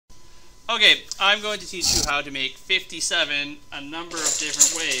Okay, I'm going to teach you how to make 57 a number of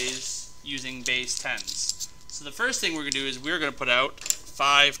different ways using base 10s. So the first thing we're going to do is we're going to put out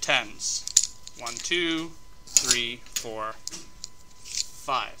 5 10s. 1, 2, 3, 4,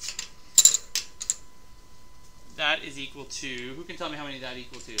 5. That is equal to, who can tell me how many that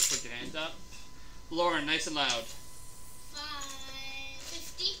equal to? Put your hands up. Lauren, nice and loud.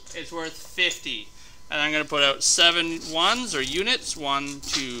 50. It's worth 50. And I'm going to put out 7 ones or units. 1,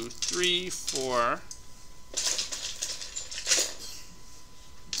 2, 3, 4,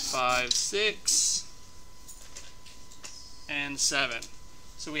 5, 6, and 7.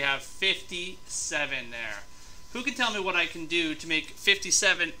 So we have 57 there. Who can tell me what I can do to make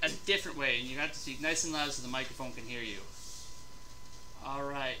 57 a different way? And you have to speak nice and loud so the microphone can hear you. All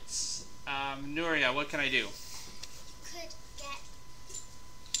right. Nuria, what can I do? Could get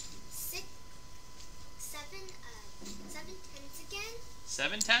 7 tens again.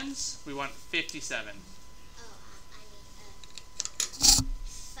 7 tens? We want 57. Oh, I mean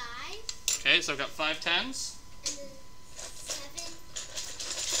 5. Okay, so I've got 5 tens. And then 7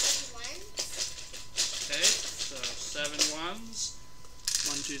 ones. Okay, so 7 ones.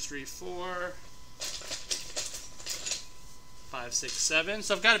 1, 2, 3, 4, 5, 6, 7.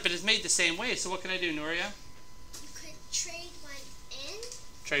 So I've got it, but it's made the same way. So what can I do, Nuria? You could trade one in.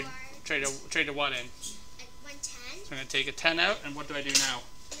 Trade a what in? At 1 10. So I'm going to take a 10 out, and what do I do now?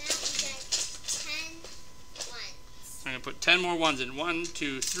 Now you get 10 ones. So I'm going to put 10 more ones in. 1,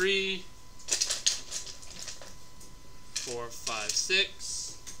 2, 3, 4, 5,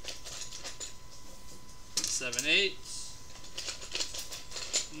 6, 7, 8,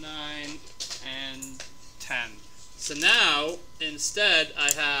 9, and 10. So now, instead,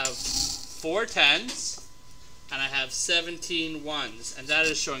 I have 4 10s, and I have 17 ones, and that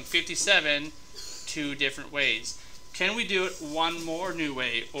is showing 57 2 different ways. Can we do it one more new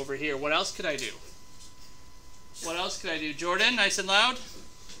way over here? What else could I do? What else could I do? Jordan, nice and loud.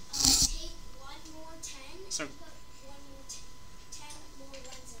 Take 1 more 10 So- and put 1 more 10 more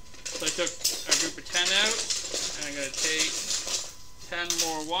ones in. So I took a group of 10 out, and I'm going to take 10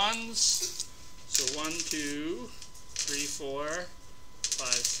 more ones. So 1, 2, 3, 4,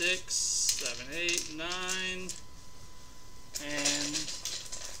 5, 6, 7, 8, 9, and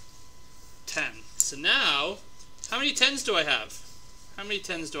 10. So now, how many 10s do I have? How many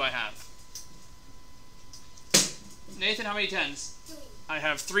 10s do I have? Nathan, how many 10s? 3. I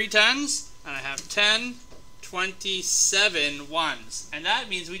have 3 10s, and I have 10, 27 ones. And that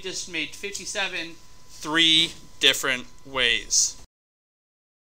means we just made 57 3 different ways.